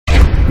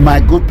My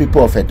good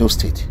people of Edo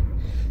State,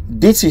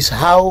 this is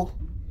how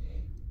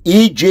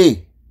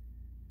E.J.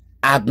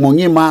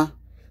 Agbonyima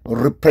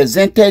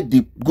represented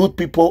the good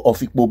people of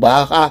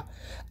Ikpobaha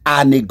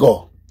and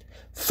Ego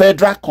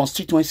federal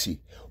constituency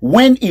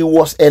when he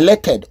was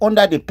elected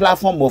under the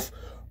platform of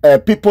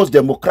People's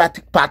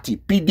Democratic Party,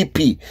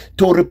 PDP,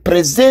 to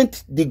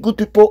represent the good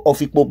people of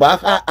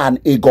Ikpobaha and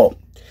Ego.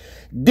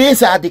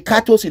 These are the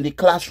cattle in the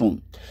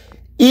classroom.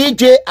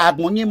 E.J.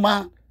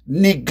 Agbonyima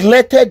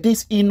neglected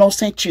these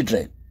innocent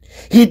children.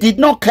 He did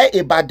not care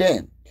about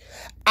them.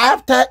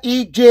 After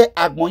E.J.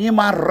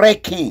 Agbonyima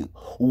reckoned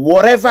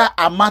whatever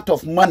amount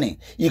of money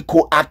he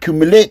could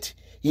accumulate,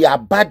 he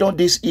abandoned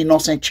these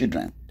innocent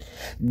children.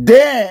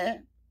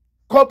 Then,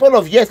 couple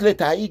of years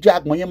later, E.J.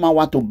 Agbonyima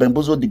want to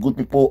bamboozle the good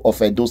people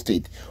of Edo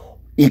State.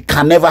 It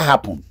can never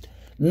happen.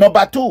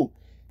 Number two,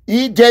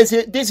 this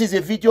is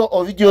a video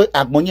of E.J.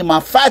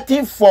 Agbonyima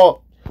fighting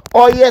for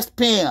oil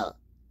spill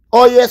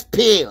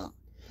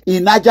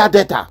in Niger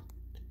Delta.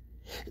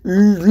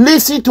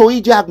 Listen to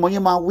E.J.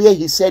 Agbonyima where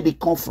he said he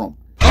come from.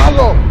 How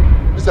long,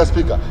 Mr.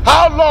 Speaker?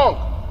 How long?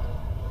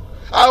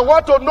 I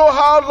want to know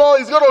how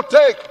long it's going to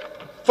take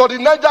for the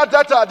Niger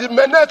Delta, the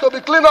menace to be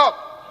cleaned up.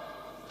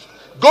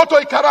 Go to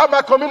Ikara,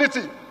 my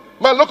community,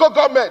 my local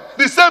government,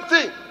 the same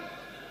thing.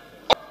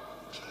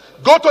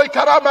 Go to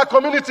Ikara, my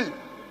community,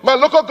 my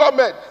local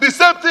government, the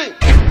same thing.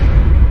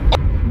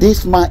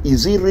 This man,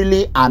 is he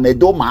really an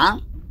Edo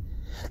man?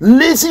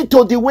 Listen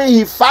to the way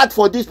he fought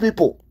for these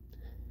people.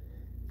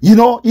 You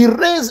know, he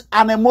raised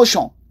an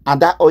emotion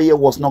and that oil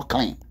was not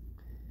clean.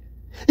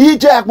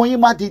 E.J.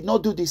 Agbonyima did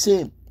not do the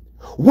same.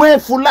 When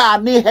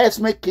Fulani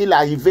herdsmen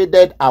killer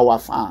invaded our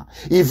farm,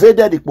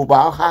 invaded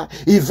Ikpobaha,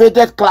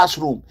 invaded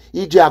classroom,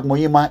 E.J.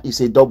 Agbonyima is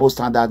a double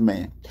standard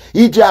man.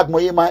 E.J.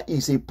 Agbonyima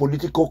is a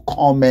political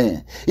con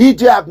man.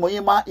 E.J.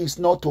 Agbonyima is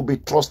not to be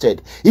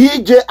trusted.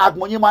 E.J.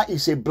 Agbonyima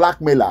is a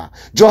blackmailer,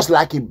 just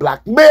like he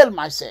blackmailed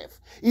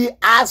myself. He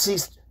asked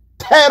his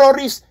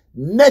terrorist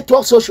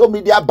network social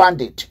media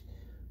bandit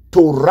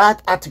to write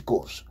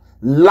articles,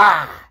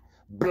 lie,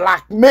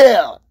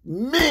 blackmail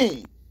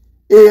me,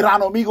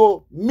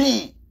 Eranomigo,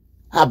 me,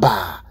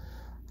 Abba.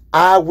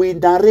 I will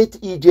narrate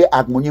E.J.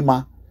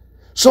 Agbonyima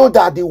so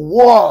that the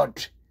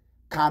world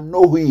can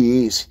know who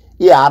he is.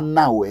 Here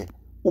now, E.J.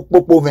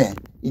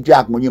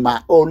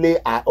 Agbonyima,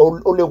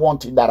 only one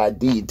thing that I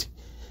did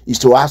is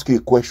to ask you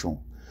a question.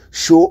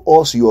 Show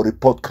us your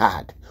report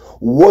card.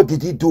 What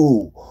did he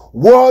do?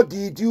 What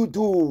did you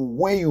do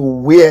when you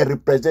were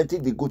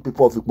representing the good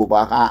people of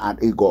Ikpobaha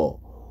and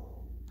Ego?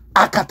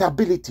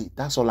 Accountability,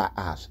 that's all I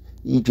ask.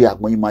 E.J.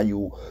 Agbonyima,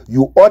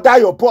 you order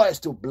your boys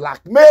to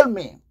blackmail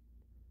me.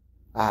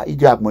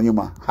 E.J.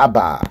 Agbonyima,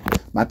 haba.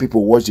 My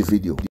people, watch the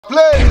video.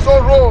 Playing his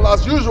own role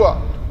as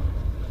usual.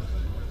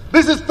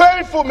 This is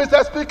painful,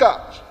 Mr.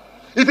 Speaker.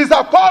 It is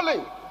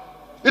appalling.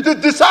 It is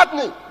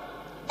disheartening.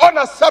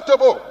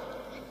 Unacceptable.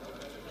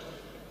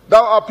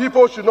 That our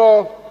people should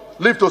not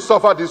live to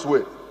suffer this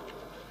way.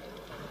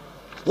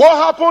 What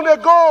happened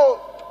ago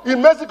in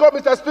Mexico,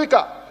 Mr.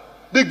 Speaker?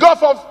 The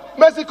Gulf of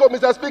Mexico,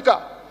 Mr.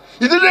 Speaker.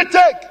 It didn't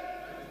take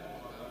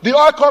the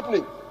oil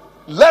company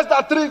less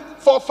than 3,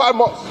 4, 5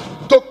 months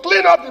to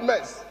clean up the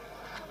mess.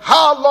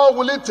 How long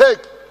will it take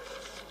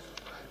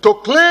to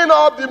clean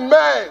up the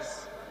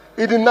mess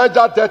in the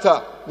Niger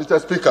Delta,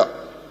 Mr. Speaker?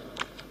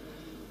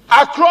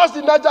 Across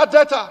the Niger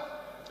Delta,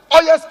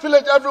 oil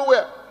spillage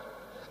everywhere.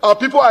 And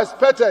people are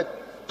expected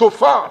to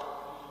farm.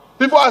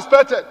 People are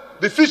expected,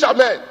 the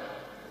fishermen.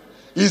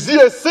 Is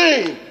it a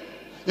sin?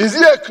 Is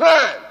it a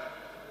crime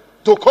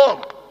to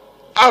come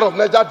out of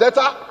Niger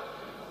Delta?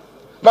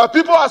 My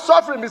people are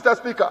suffering, Mr.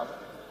 Speaker.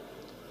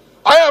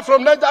 I am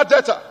from Niger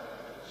Delta.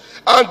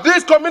 And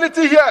this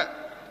community here,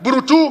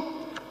 Burutu,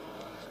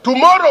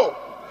 tomorrow,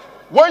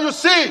 when you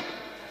see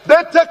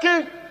them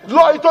taking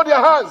law into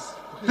their hands,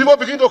 people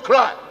begin to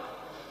cry.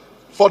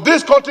 For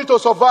this country to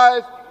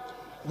survive,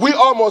 we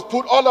all must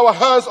put all our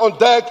hands on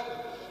deck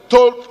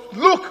to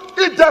look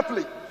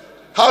in-depthly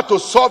how to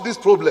solve this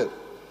problem.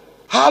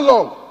 How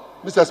long,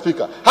 Mr.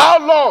 Speaker? How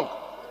long?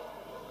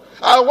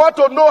 I want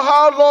to know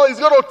how long it's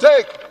going to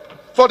take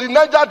for the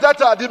Niger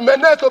Delta, the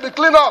menace to be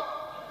cleaned up.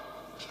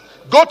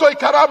 Go to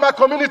Ikara, my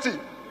community,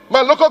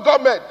 my local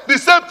government, the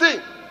same thing.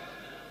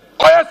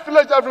 Oil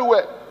spillage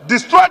everywhere.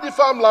 Destroy the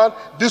farmland,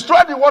 destroy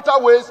the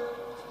waterways,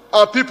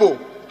 and people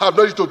have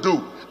nothing to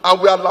do.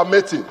 And we are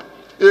lamenting.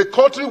 A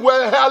country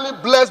where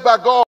highly blessed by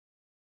God.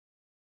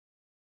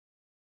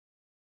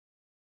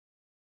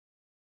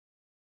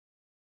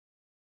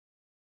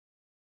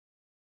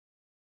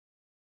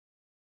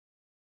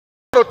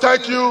 I want to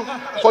thank you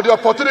for the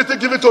opportunity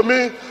given to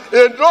me.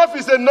 Enough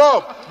is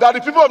enough that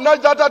the people of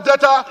Niger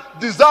Delta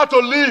deserve to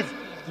live.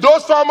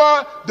 Those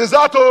farmers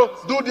deserve to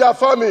do their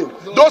farming.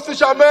 Those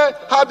fishermen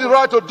have the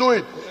right to do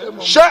it.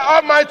 Share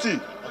Almighty,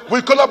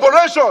 with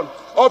collaboration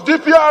of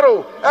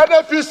DPRO,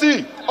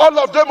 NFPC, all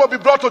of them will be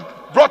brought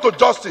to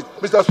justice,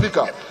 Mr.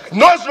 Speaker.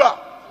 Nozra,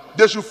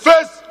 they should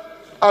face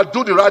and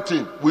do the right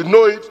thing. We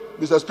know it,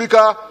 Mr.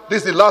 Speaker.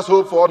 This is the last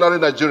hope for ordinary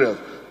Nigerians.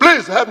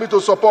 Please help me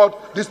to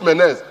support this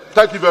menace.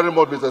 Thank you very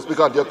much, Mr.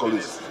 Speaker and dear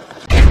colleagues.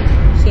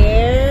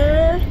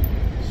 Share,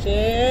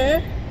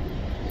 share,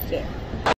 share.